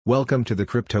Welcome to the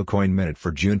Crypto Coin Minute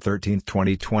for June 13,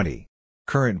 2020.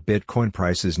 Current Bitcoin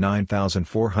price is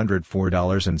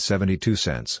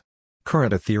 $9,404.72.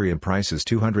 Current Ethereum price is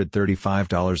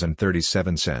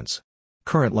 $235.37.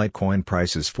 Current Litecoin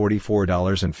price is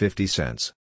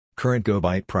 $44.50. Current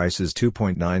GoByte price is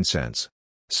 2.9 cents.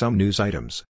 Some news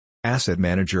items. Asset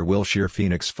manager Wilshire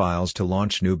Phoenix files to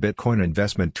launch new Bitcoin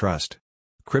investment trust.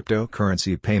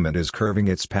 Cryptocurrency payment is curving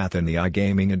its path in the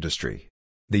iGaming industry.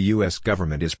 The U.S.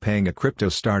 government is paying a crypto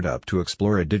startup to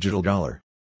explore a digital dollar.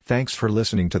 Thanks for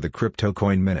listening to the Crypto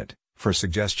Coin Minute. For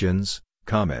suggestions,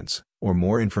 comments, or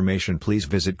more information, please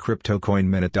visit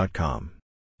CryptoCoinMinute.com.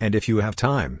 And if you have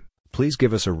time, please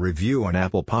give us a review on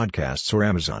Apple Podcasts or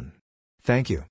Amazon. Thank you.